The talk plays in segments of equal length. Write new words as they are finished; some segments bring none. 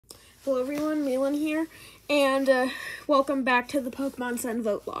Hello everyone, Malin here, and welcome back to the Pokemon Sun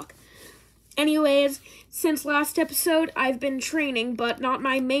votelock. Anyways, since last episode, I've been training, but not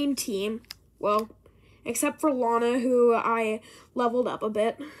my main team. Well, except for Lana, who I leveled up a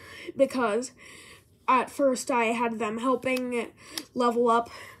bit, because at first I had them helping level up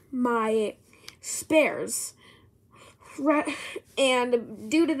my spares.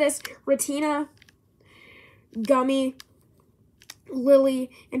 And due to this, Retina, Gummy, Lily,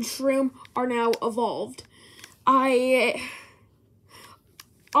 and Shroom are now evolved. I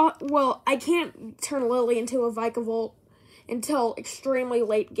can't turn Lily into a Vikavolt until extremely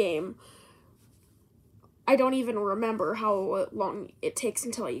late game. I don't even remember how long it takes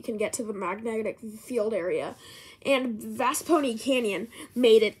until you can get to the magnetic field area. And Vast-Pony Canyon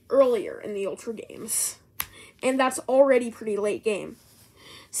made it earlier in the Ultra games. And that's already pretty late game.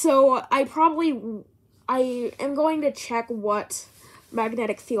 So I am going to check what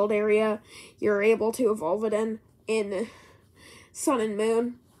magnetic field area you're able to evolve it in Sun and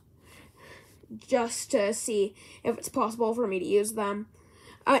Moon, just to see if it's possible for me to use them.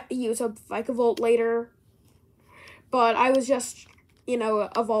 Use a Vikavolt later, but I was just,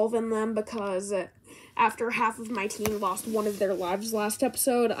 evolving them because after half of my team lost one of their lives last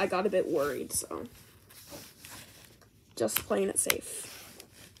episode, I got a bit worried, so just playing it safe.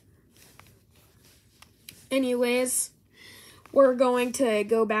 Anyways, we're going to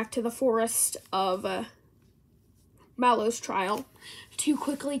go back to the forest of Mallow's Trial to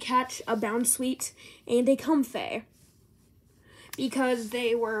quickly catch a Bounsweet and a Comfey, because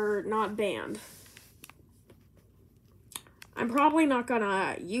they were not banned. I'm probably not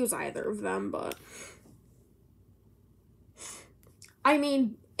gonna use either of them, but I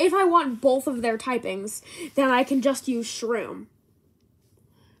mean, if I want both of their typings, then I can just use Shroom.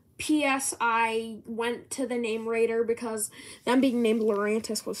 P.S. I went to the name Raider because them being named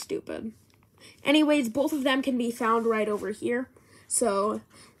Lurantis was stupid. Anyways, both of them can be found right over here, so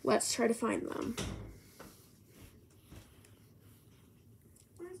let's try to find them.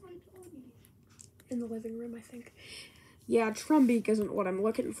 Where's my doggy? In the living room, I think. Yeah, Trumbeak isn't what I'm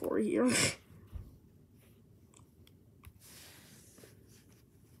looking for here.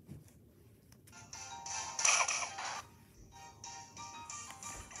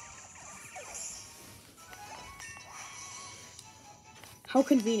 How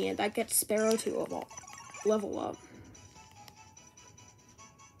convenient, that gets Sparrow to level up.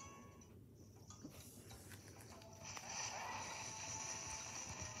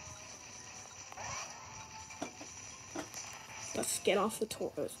 Let's get off the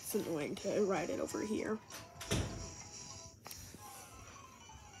tour. It's annoying to ride it over here.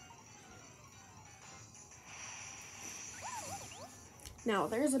 Now,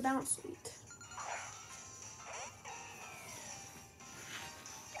 there's a Bounsweet.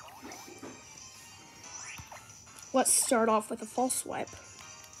 Let's start off with a false swipe,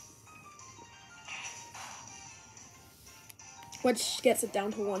 which gets it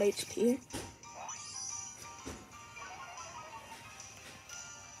down to 1 HP.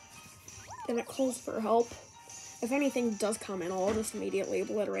 Then it calls for help. If anything does come in, I'll just immediately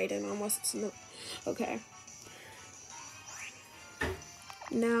obliterate it unless it's in the... Okay.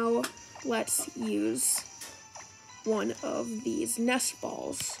 Now, let's use one of these nest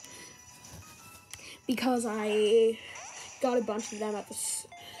balls, because I got a bunch of them at the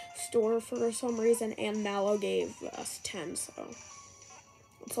store for some reason, and Mallow gave us 10, so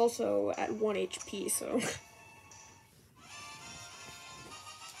it's also at 1 HP, so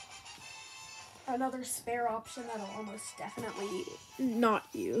another spare option that I'll almost definitely not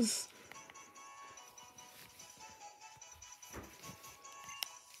use.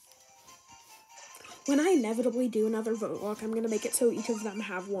 When I inevitably do another votelock, I'm going to make it so each of them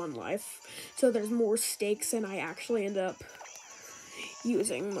have 1 life, so there's more stakes and I actually end up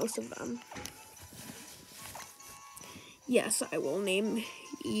using most of them. Yes, I will name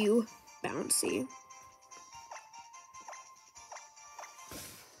you Bouncy.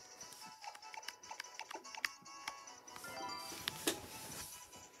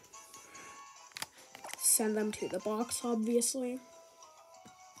 Send them to the box, obviously.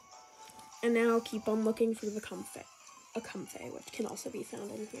 And now keep on looking for the Comfey, which can also be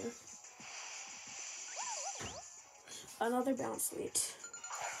found in here. Another Bounsweet.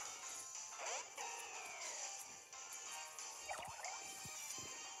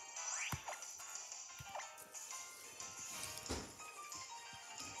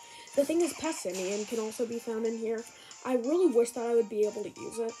 The thing is, Pessimian can also be found in here. I really wish that I would be able to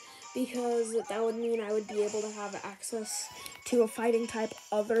use it, because that would mean I would be able to have access to a fighting type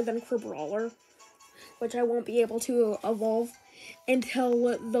other than Crabrawler. which I won't be able to evolve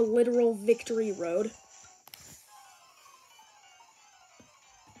until the literal victory road.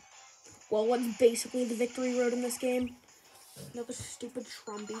 Well, what's basically the victory road in this game? Another stupid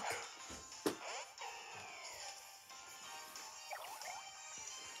Trumbeak.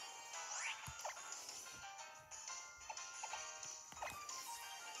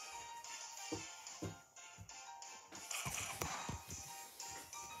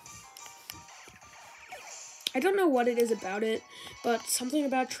 I don't know what it is about it, but something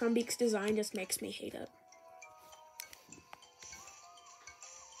about Trumbeak's design just makes me hate it.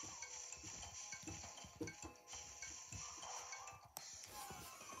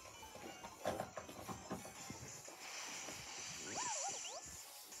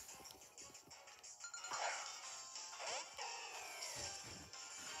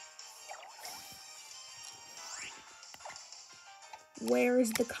 Where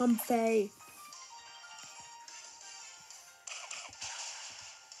is the comfey?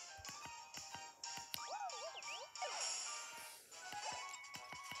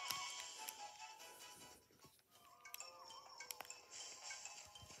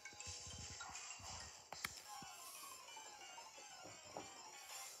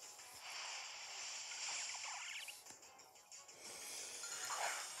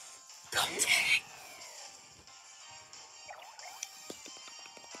 Comfey.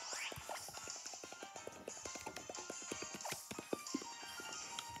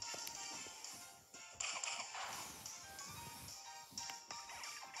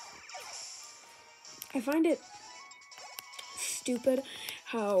 I find it stupid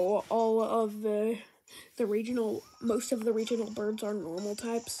how all of most of the regional birds are normal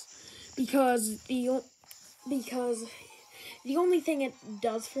types, because the only thing it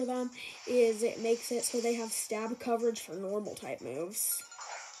does for them is it makes it so they have stab coverage for normal type moves.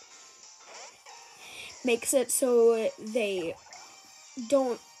 Makes it so they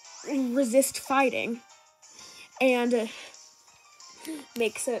don't resist fighting, and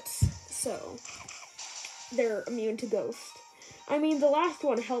makes it so they're immune to ghost. I mean, the last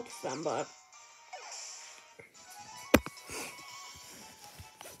one helps them, but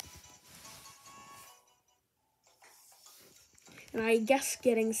and I guess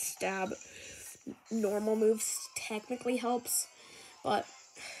getting stab normal moves technically helps, but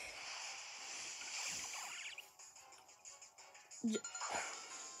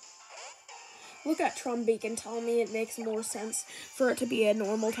look at Trumbeak and tell me it makes more sense for it to be a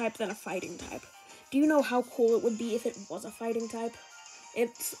normal type than a fighting type. Do you know how cool it would be if it was a fighting type?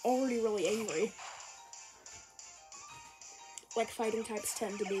 It's already really angry, like fighting types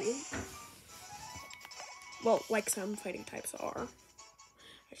tend to be. Well, like some fighting types are,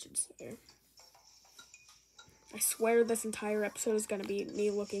 I should say. I swear this entire episode is gonna be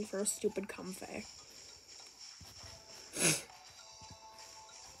me looking for a stupid comfey.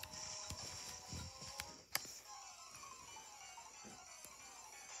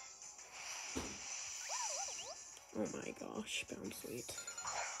 Oh my gosh, Bound Sweet.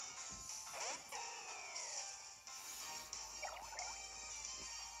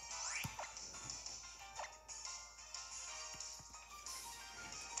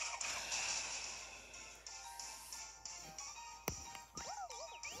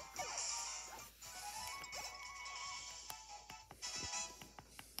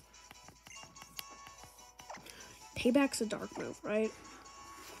 Payback's a dark move, right?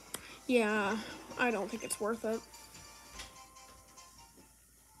 Yeah, I don't think it's worth it.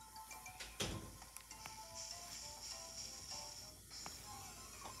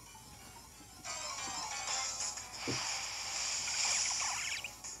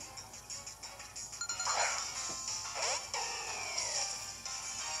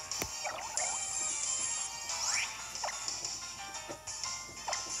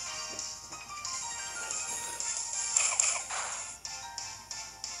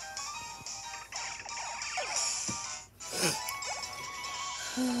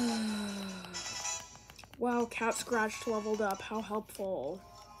 Wow, Cat Scratch leveled up. How helpful.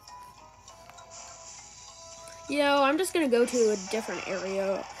 I'm just gonna go to a different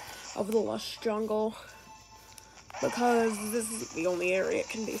area of the lush jungle, because this is the only area it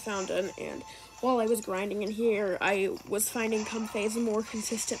can be found in, and while I was grinding in here, I was finding comfeys more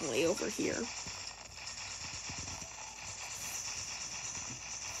consistently over here.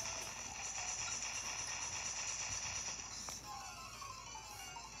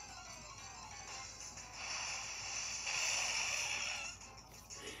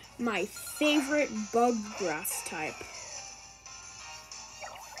 My favorite bug grass type.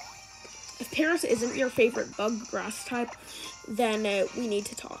 If Paris isn't your favorite bug grass type, then we need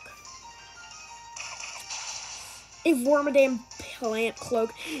to talk. if Wormadam Plant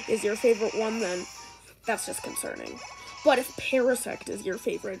Cloak is your favorite one, then that's just concerning. But if Parasect is your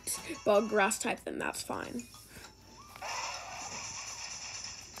favorite bug grass type, then that's fine.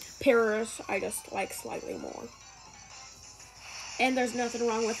 Paras, I just like slightly more. And there's nothing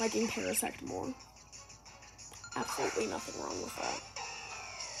wrong with liking Parasect more. Absolutely nothing wrong with that.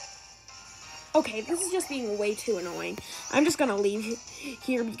 Okay, this is just being way too annoying. I'm just gonna leave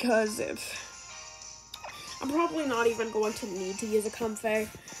here because I'm probably not even going to need to use a comfey.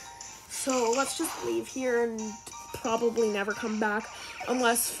 So let's just leave here and probably never come back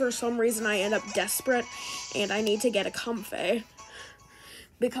unless for some reason I end up desperate and I need to get a comfey.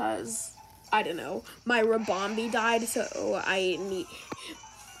 Because, I don't know, my Rabombi died, so I need...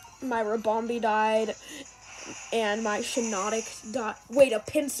 My Rabombi died and my Shiinotic died. Wait, a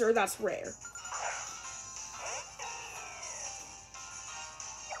Pinsir, that's rare.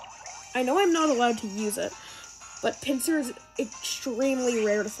 I know I'm not allowed to use it, but Pinsir is extremely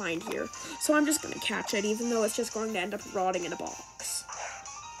rare to find here. So I'm just going to catch it, even though it's just going to end up rotting in a box.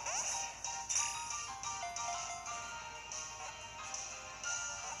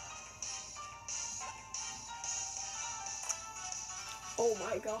 Oh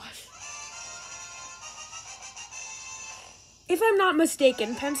my gosh. If I'm not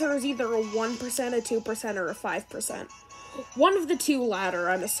mistaken, Pinsir is either a 1%, a 2%, or a 5%. One of the two latter,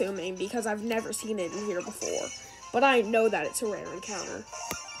 I'm assuming, because I've never seen it in here before. But I know that it's a rare encounter.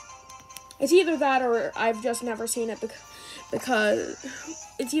 It's either that or I've just never seen it because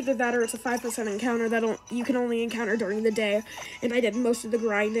it's either that or it's a 5% encounter that you can only encounter during the day. And I did most of the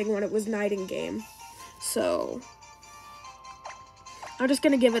grinding when it was night in game. So I'm just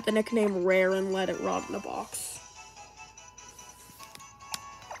going to give it the nickname Rare and let it rot in a box.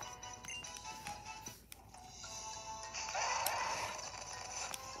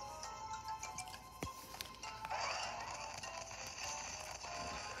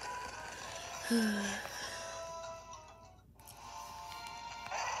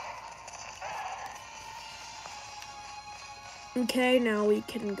 Okay, now we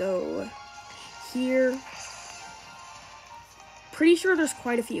can go here. Pretty sure there's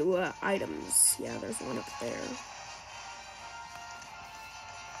quite a few items. Yeah, there's one up there.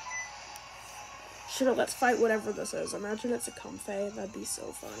 Sure, let's fight whatever this is. Imagine it's a comfey. That'd be so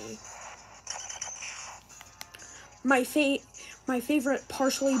funny. My favorite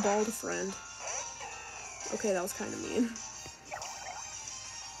partially bald friend. Okay, that was kind of mean.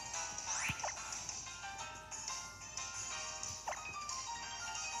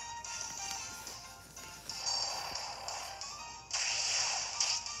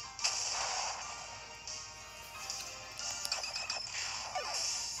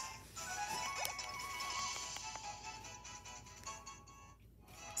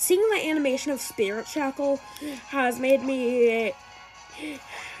 Seeing the animation of Spirit Shackle has made me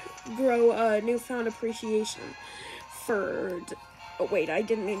grow a newfound appreciation for... Oh, wait, I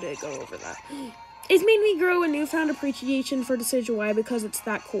didn't mean to go over that. It's made me grow a newfound appreciation for Decidueye because it's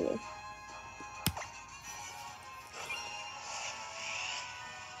that cool.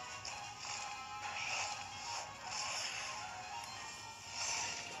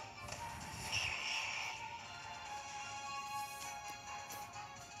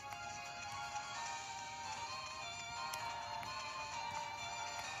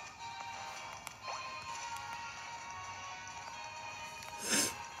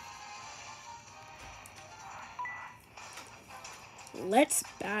 Let's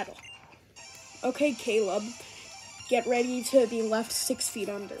battle. Okay, Caleb. Get ready to be left 6 feet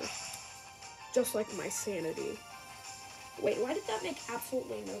under. Just like my sanity. Wait, why did that make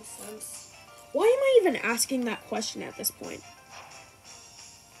absolutely no sense? Why am I even asking that question at this point?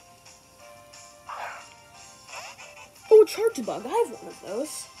 Oh, a charge bug. I have one of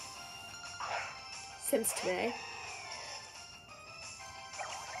those. Since today.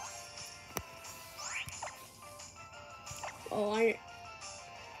 Oh, I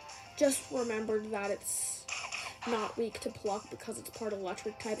just remembered that it's not weak to pluck because it's part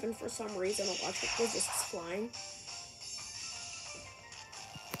electric type, and for some reason electric resists flying.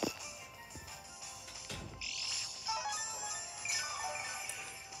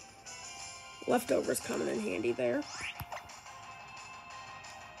 Leftovers coming in handy there.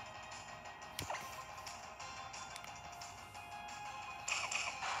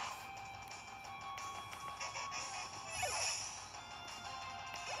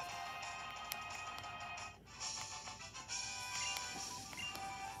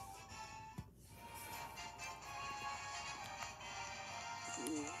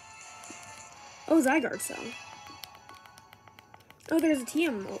 Oh, Zygarde cell. Oh, there's a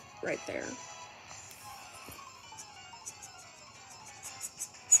TM right there.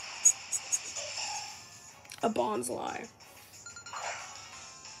 A bonsai.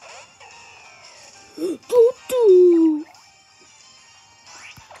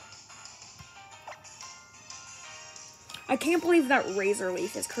 I can't believe that Razor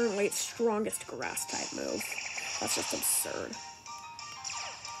Leaf is currently its strongest grass type move. That's just absurd.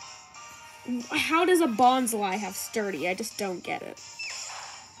 How does a bonsai have sturdy? I just don't get it.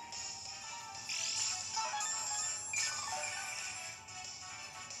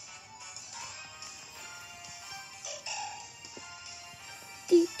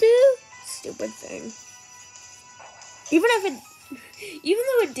 Stupid thing. Even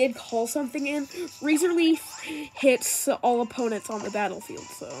though it did call something in, Razor Leaf hits all opponents on the battlefield,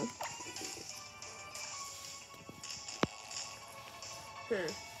 so.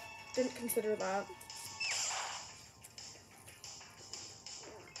 Didn't consider that.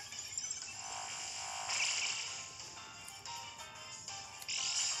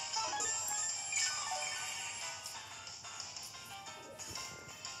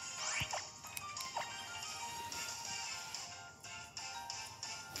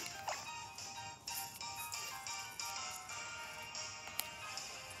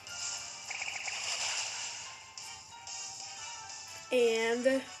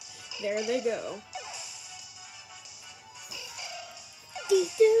 And there they go.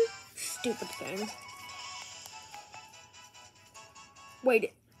 Stupid thing.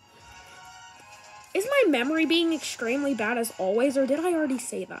 Wait. Is my memory being extremely bad as always, or did I already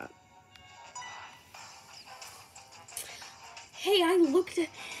say that? Hey, I looked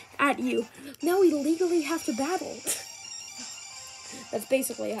at you. Now we legally have to battle. That's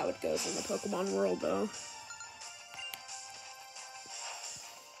basically how it goes in the Pokemon world, though.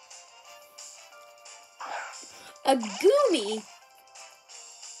 A Goomy?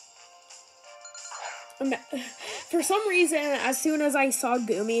 For some reason, as soon as I saw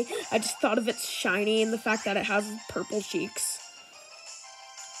Goomy, I just thought of its shiny and the fact that it has purple cheeks.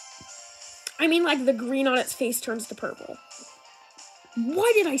 I mean, like, the green on its face turns to purple.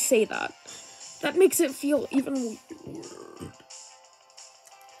 Why did I say that? That makes it feel even weird.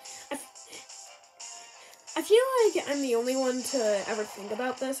 I feel like I'm the only one to ever think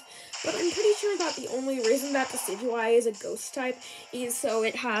about this, but I'm pretty sure that the only reason that Decidueye is a ghost type is so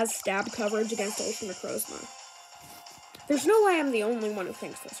it has stab coverage against Ultra Necrozma. There's no way I'm the only one who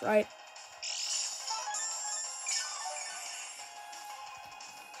thinks this, right?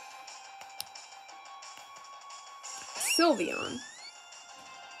 Sylveon.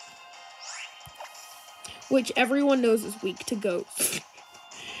 Which everyone knows is weak to ghosts.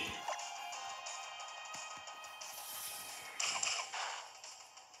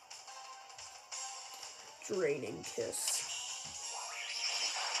 Draining Kiss.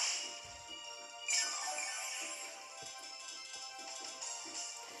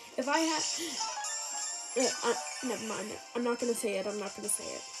 If I had... never mind. I'm not gonna say it. I'm not gonna say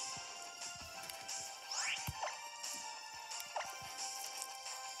it.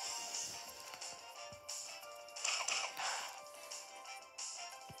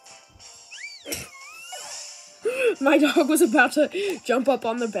 My dog was about to jump up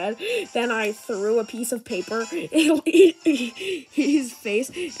on the bed, then I threw a piece of paper in his face,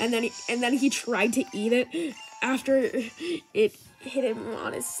 and then he tried to eat it. After it hit him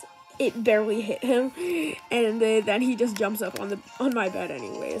on his, it barely hit him, and then he just jumps up on my bed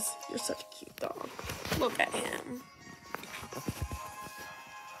anyways. You're such a cute dog. Look at him.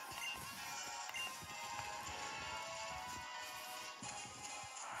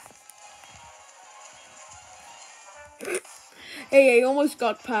 Hey, I almost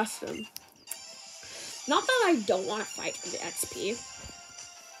got past him. Not that I don't want to fight for the XP.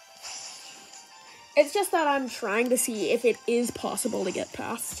 It's just that I'm trying to see if it is possible to get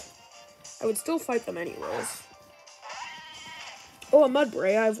past. I would still fight them anyways. Oh, a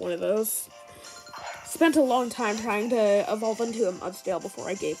Mudbray. I have one of those. Spent a long time trying to evolve into a Mudsdale before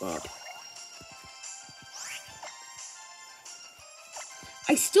I gave up.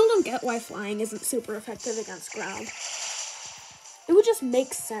 I still don't get why flying isn't super effective against ground. It would just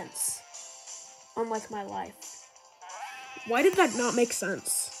make sense. Unlike my life. Why did that not make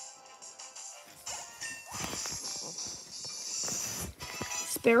sense?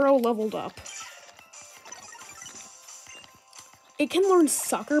 Sparrow leveled up. It can learn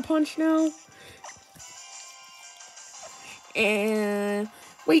Sucker Punch now. And...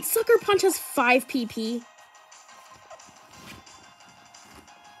 wait, Sucker Punch has 5 PP.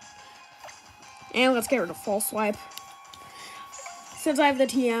 And let's get rid of False Swipe. Since I have the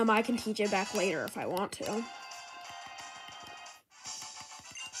TM, I can teach it back later if I want to.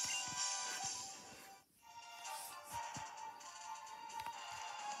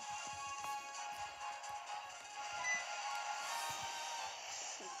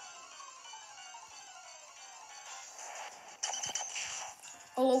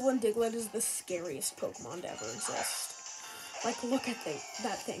 Alolan Diglett is the scariest Pokemon to ever exist. Like, look at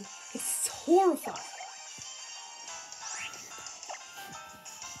that thing. It's horrifying.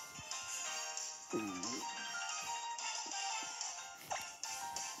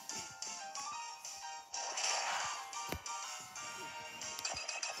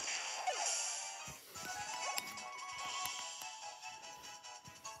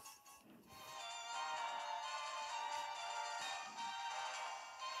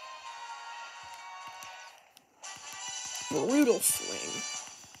 Brutal swing.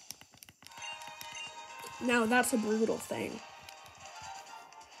 Now that's a brutal thing.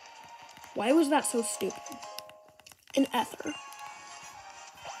 Why was that so stupid? An ether.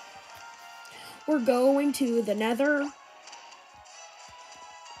 We're going to the Nether.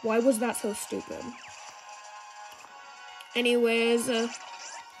 Why was that so stupid? Anyways,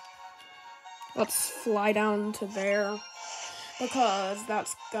 let's fly down to there, because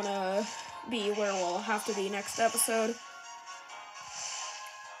that's gonna be where we'll have to be next episode.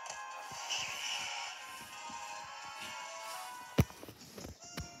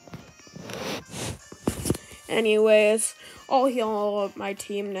 Anyways, I'll heal my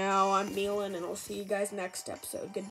team now. I'm Milan, and I'll see you guys next episode. Goodbye.